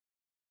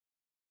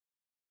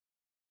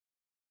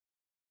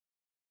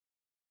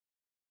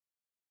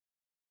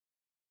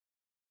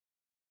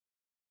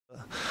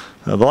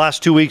The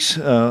last 2 weeks,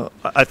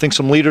 I think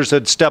some leaders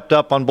had stepped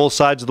up on both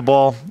sides of the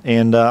ball,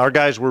 and our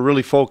guys were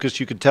really focused.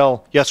 You could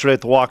tell yesterday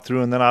at the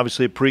walkthrough, and then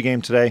obviously at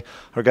pregame today,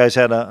 our guys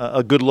had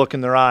a good look in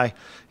their eye,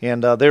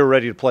 and they were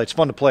ready to play. It's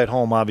fun to play at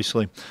home,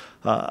 obviously.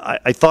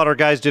 I thought our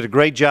guys did a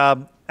great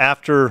job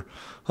after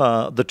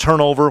the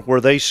turnover where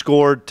they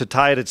scored to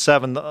tie it at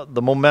 7.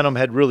 The momentum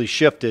had really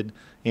shifted.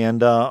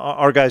 And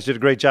our guys did a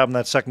great job in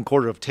that second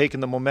quarter of taking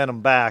the momentum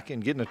back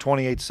and getting a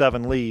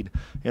 28-7 lead.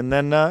 And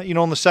then,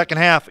 in the second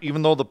half,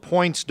 even though the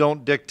points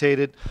don't dictate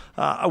it,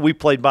 we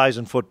played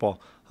Bison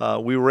football.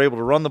 We were able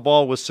to run the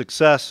ball with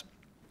success.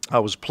 I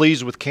was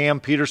pleased with Cam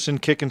Peterson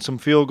kicking some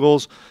field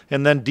goals.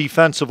 And then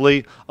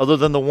defensively, other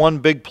than the one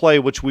big play,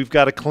 which we've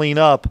got to clean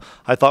up,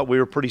 I thought we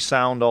were pretty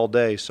sound all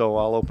day. So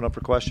I'll open up for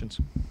questions.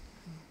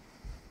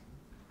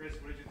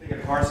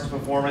 At Carson's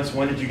performance,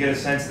 when did you get a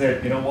sense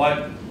that, you know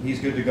what,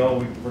 he's good to go,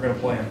 we're going to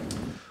play him?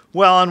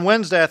 Well, on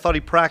Wednesday I thought he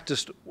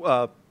practiced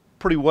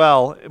pretty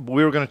well.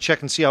 We were going to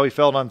check and see how he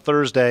felt on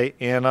Thursday,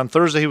 and on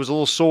Thursday he was a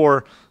little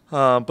sore,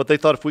 but they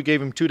thought if we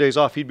gave him 2 days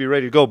off he'd be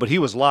ready to go, but he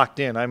was locked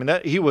in. I mean,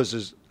 he was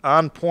as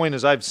on point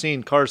as I've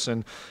seen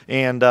Carson,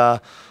 and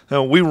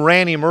we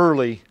ran him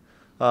early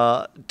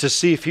to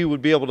see if he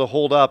would be able to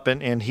hold up,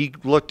 and he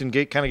looked and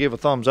kind of gave a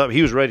thumbs up.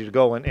 He was ready to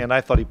go, and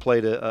I thought he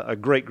played a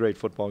great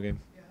football game.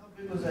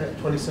 Was that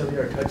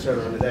 27-yard touchdown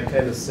run? Did that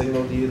kind of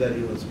signal to you that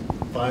he was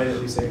fine, at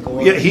least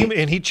ankle-wise?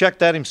 Yeah, he checked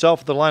that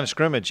himself at the line of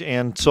scrimmage,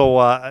 and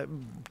so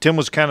Tim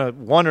was kind of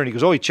wondering. He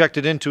goes, "Oh, he checked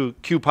it into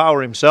Q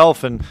Power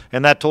himself," and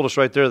that told us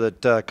right there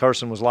that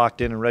Carson was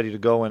locked in and ready to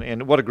go,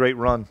 and what a great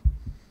run.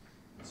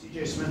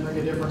 C.J. Smith make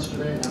a difference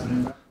today?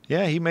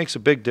 Yeah, he makes a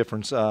big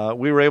difference.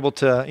 We were able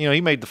to, he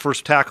made the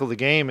first tackle of the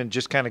game and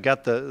just kind of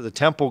got the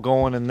tempo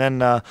going. And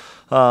then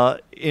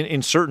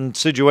in certain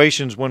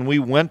situations when we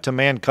went to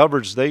man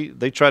coverage,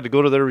 they tried to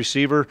go to their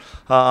receiver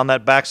on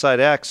that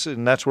backside X,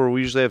 and that's where we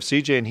usually have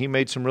CJ, and he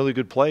made some really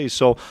good plays.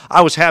 So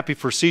I was happy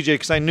for CJ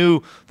because I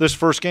knew this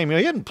first game,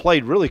 he hadn't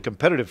played really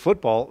competitive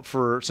football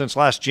since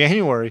last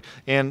January,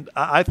 and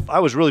I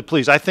was really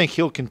pleased. I think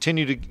he'll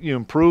continue to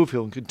improve.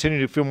 He'll continue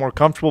to feel more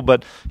comfortable,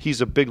 but he's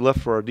a big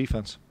lift for our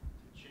defense.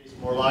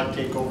 Morlock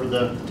take over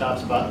the top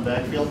spot in the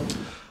backfield?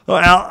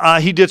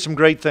 Well, he did some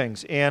great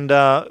things, and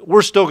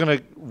we're still going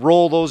to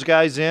roll those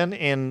guys in,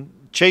 and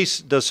Chase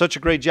does such a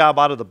great job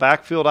out of the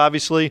backfield,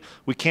 obviously.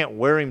 We can't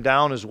wear him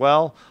down as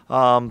well,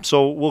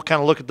 so we'll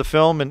kind of look at the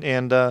film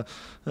and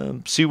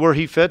see where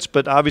he fits,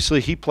 but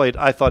obviously he played.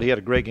 I thought he had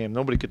a great game.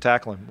 Nobody could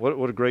tackle him.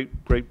 What a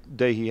great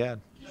day he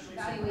had.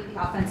 Evaluate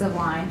the offensive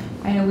line.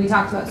 I know we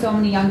talked about so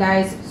many young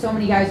guys, so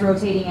many guys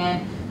rotating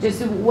in,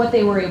 just what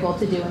they were able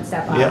to do and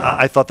step up. Yeah,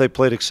 I thought they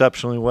played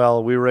exceptionally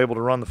well. We were able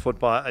to run the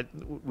football.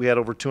 We had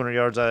over 200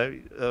 yards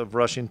of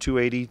rushing,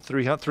 280,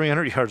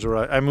 300 yards of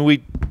rush. I mean,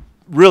 we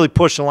really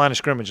pushed the line of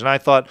scrimmage, and I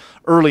thought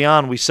early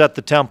on we set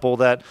the tempo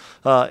that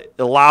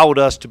allowed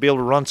us to be able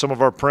to run some of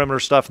our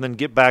perimeter stuff and then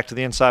get back to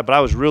the inside. But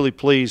I was really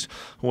pleased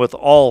with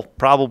all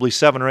probably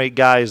 7 or 8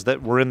 guys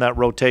that were in that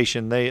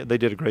rotation. They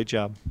did a great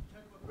job.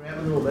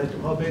 Grabbing the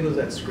momentum, how big was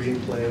that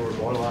screenplay where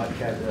Morlock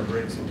had to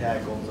break some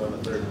tackles on the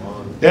 3rd and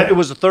long? Yeah, it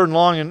was a 3rd and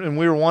long, and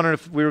we were wondering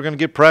if we were going to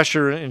get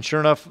pressure, and sure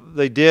enough,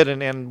 they did,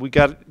 and we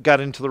got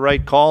into the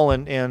right call,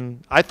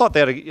 and I thought they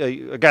had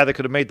a guy that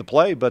could have made the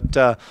play,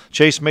 but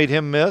Chase made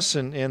him miss,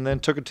 and then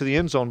took it to the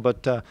end zone.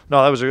 But no,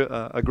 that was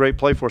a great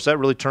play for us. That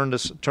really turned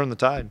the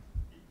tide.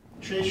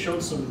 Chase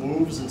showed some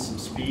moves and some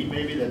speed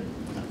maybe that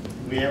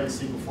we haven't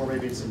seen before,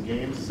 maybe in some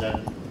games. Is that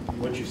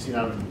what you've seen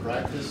out of him in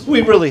practice?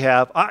 We really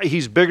have.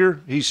 He's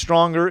bigger, he's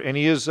stronger, and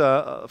he is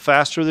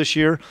faster this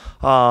year.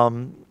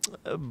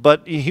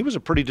 But he was a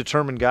pretty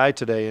determined guy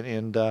today,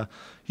 and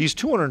he's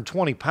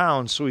 220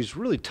 pounds, so he's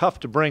really tough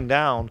to bring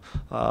down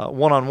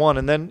one-on-one.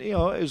 And then,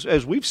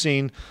 as we've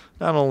seen,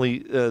 not only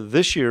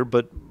this year,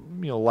 but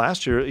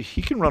last year,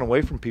 he can run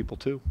away from people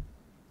too.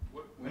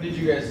 When did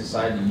you guys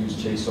decide to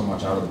use Chase so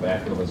much out of the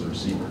backfield as a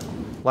receiver?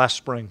 Last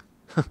spring.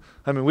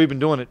 I mean, we've been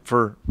doing it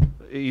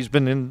he's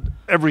been in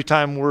every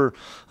time we're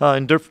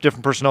in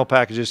different personnel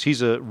packages.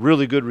 He's a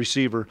really good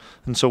receiver,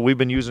 and so we've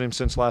been using him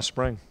since last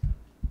spring.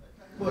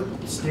 What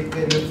stick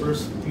in the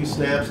first few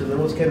snaps, and then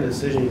what's kind of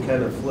decision you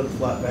kind of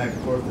flip-flop back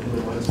and forth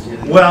between West?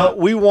 Well,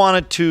 we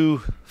wanted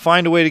to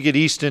find a way to get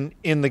Easton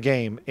in the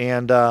game,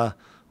 and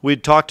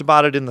we'd talked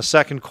about it in the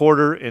second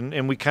quarter,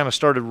 and we kind of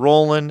started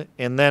rolling.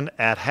 And then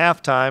at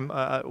halftime,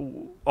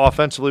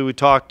 offensively, we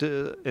talked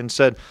and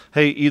said,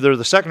 hey, either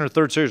the second or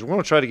third series, we're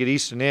going to try to get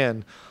Easton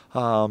in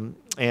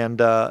and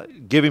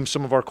give him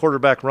some of our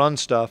quarterback run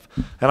stuff.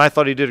 And I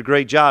thought he did a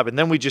great job. And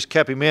then we just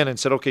kept him in and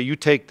said, okay, you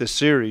take this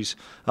series.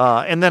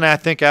 And then I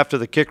think after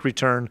the kick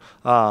return,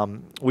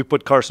 we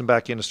put Carson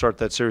back in to start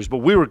that series. But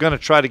we were going to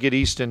try to get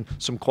Easton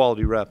some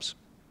quality reps.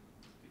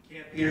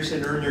 Can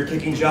Peterson earn your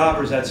kicking job,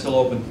 or is that still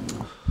open?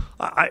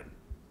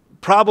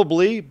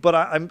 Probably, but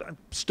I'm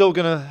still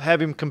going to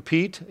have him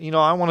compete.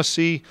 I want to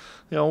see,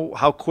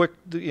 how quick.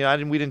 We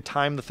didn't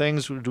time the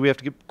things. Do we have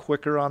to get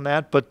quicker on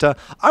that? But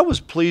I was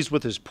pleased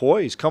with his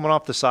poise coming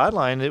off the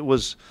sideline. It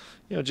was,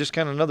 just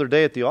kind of another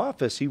day at the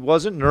office. He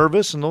wasn't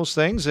nervous and those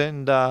things.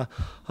 And,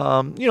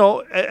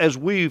 as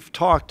we've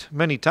talked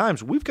many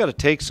times, we've got to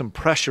take some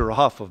pressure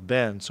off of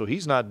Ben so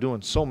he's not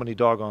doing so many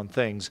doggone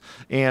things.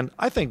 And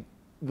I think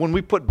when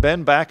we put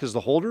Ben back as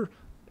the holder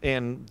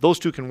and those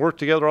two can work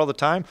together all the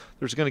time,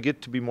 there's going to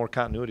get to be more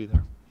continuity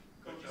there.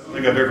 I don't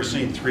think I've ever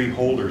seen 3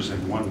 holders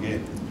in one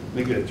game. I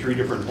think we had 3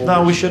 different holders.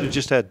 No, we should have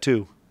just had 2.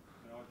 No,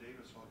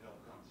 Davis held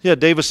once. Yeah,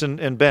 Davis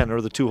and Ben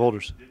are the 2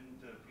 holders. Didn't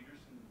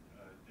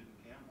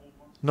Cam hold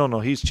one? No,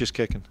 he's just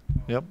kicking.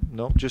 Yep,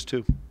 no, just 2.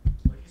 What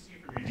you see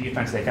from your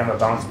defense, they kind of a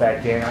bounce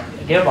back game.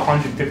 They gave up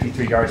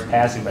 153 yards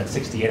passing, but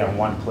 68 on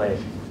one play.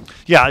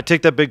 Yeah, I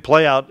take that big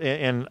play out,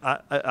 and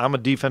I'm a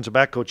defensive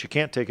back coach. You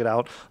can't take it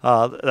out.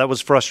 That was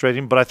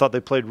frustrating, but I thought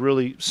they played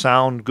really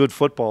sound, good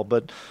football.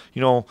 But,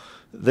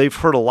 they've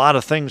heard a lot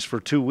of things for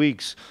 2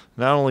 weeks,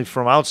 not only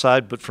from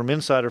outside but from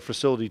inside our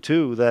facility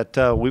too,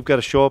 that we've got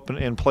to show up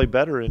and play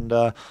better. And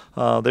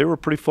they were a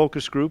pretty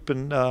focused group,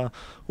 and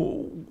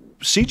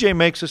CJ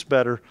makes us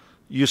better.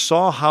 You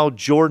saw how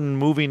Jordan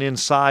moving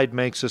inside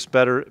makes us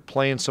better,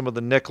 playing some of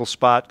the nickel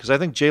spot, because I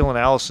think Jalen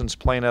Allison's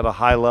playing at a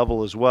high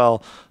level as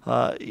well.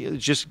 It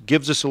just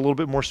gives us a little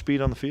bit more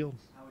speed on the field.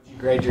 How would you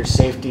grade your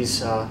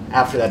safeties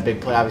after that big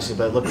play, obviously,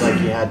 but it looked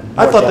like you had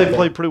more I thought they depth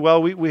played pretty well.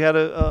 We had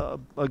a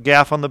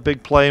gaff on the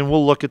big play, and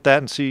we'll look at that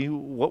and see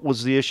what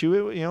was the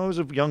issue. It was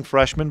a young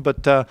freshman,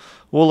 but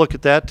we'll look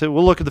at that.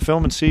 We'll look at the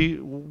film and see.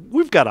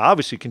 We've got to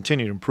obviously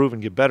continue to improve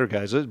and get better,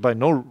 guys. By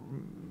no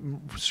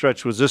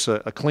stretch was this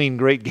a clean,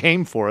 great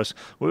game for us.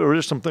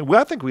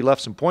 I think we left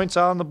some points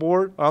out on the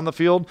board, on the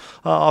field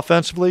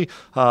offensively.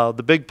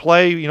 The big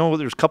play,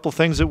 there's a couple of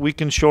things that we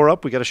can shore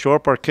up. We got to shore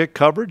up our kick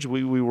coverage.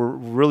 We were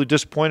really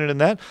disappointed in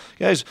that,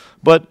 guys.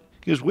 But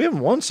because we haven't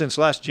won since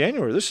last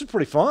January, this is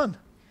pretty fun.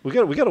 We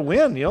got to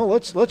win.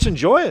 Let's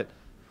enjoy it.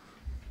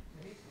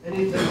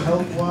 Anything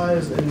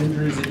health-wise, any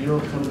injuries that you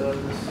don't come down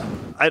to this?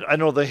 I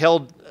know they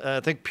held, I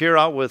think, Pierre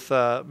out with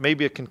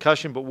maybe a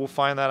concussion, but we'll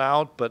find that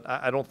out. But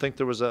I don't think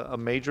there was a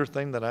major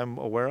thing that I'm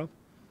aware of.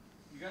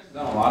 You guys have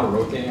done a lot of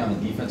rotating on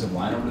the defensive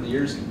line over the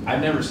years.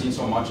 I've never seen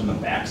so much in the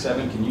back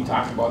 7. Can you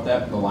talk about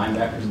that, the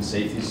linebackers and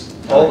safeties?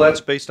 All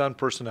that's based on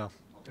personnel.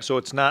 So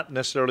it's not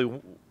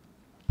necessarily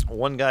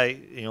one guy,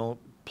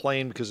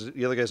 playing because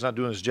the other guy's not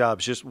doing his job.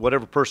 It's just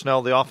whatever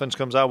personnel the offense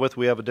comes out with,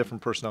 we have a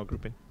different personnel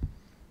grouping.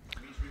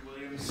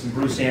 And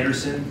Bruce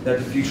Anderson, that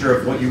the future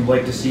of what you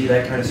like to see,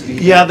 that kind of speed?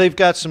 Yeah, they've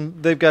got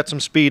some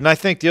speed, and I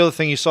think the other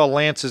thing you saw,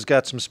 Lance has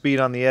got some speed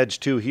on the edge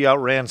too. He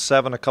outran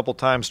 7 a couple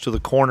times to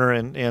the corner,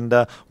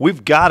 and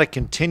we've got to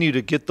continue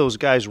to get those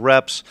guys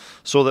reps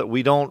so that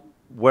we don't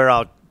wear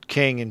out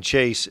King and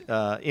Chase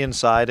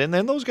inside, and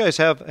then those guys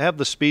have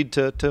the speed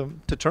to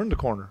turn the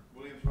corner.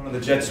 Williams running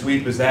the jet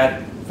sweep, is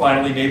that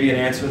finally maybe an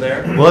answer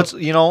there?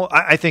 Well,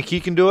 I think he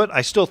can do it.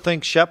 I still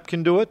think Shep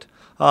can do it.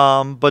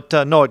 But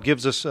no, it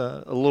gives us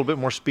a little bit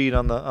more speed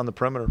on the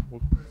perimeter.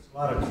 A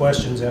lot of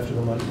questions after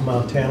the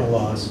Montana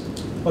loss.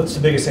 What's the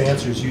biggest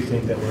answers you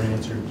think that were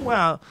answered?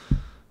 Well,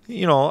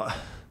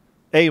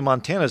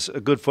 Montana's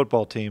a good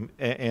football team,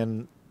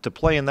 and to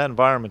play in that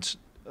environment's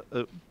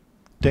a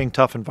dang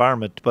tough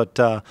environment. But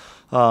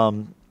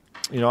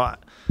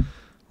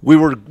we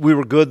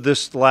were good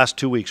the last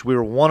 2 weeks. We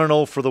were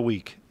 1-0 for the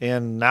week,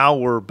 and now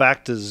we're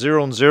back to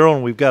 0-0,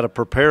 and we've got to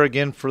prepare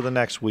again for the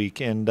next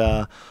week. And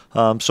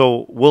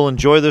so we'll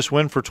enjoy this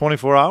win for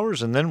 24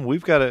 hours, and then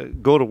we've got to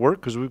go to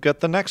work because we've got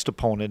the next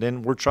opponent,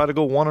 and we're trying to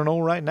go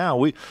 1-0 right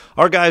now.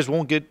 Our guys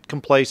won't get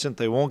complacent.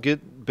 They won't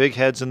get big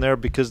heads in there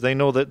because they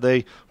know that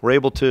they were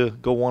able to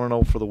go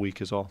 1-0 for the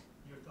week is all.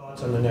 Your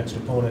thoughts on the next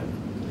opponent?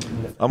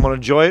 I'm going to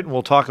enjoy it, and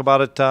we'll talk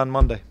about it on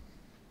Monday.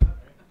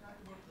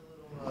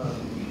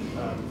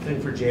 Thing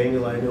for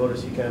January, I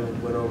noticed you kind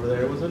of went over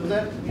there. Was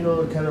that kind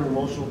of an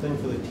emotional thing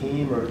for the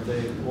team, or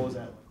what was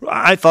that?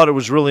 I thought it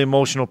was really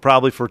emotional,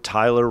 probably for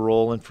Tyler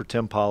Roll and for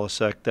Tim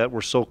Polasek, that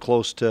we're so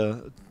close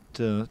to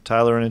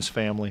Tyler and his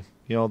family.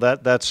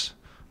 That's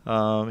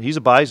he's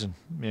a Bison,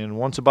 and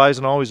once a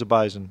Bison, always a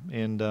Bison,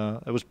 and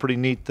it was pretty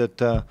neat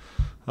that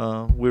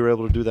we were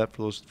able to do that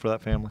for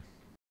that family.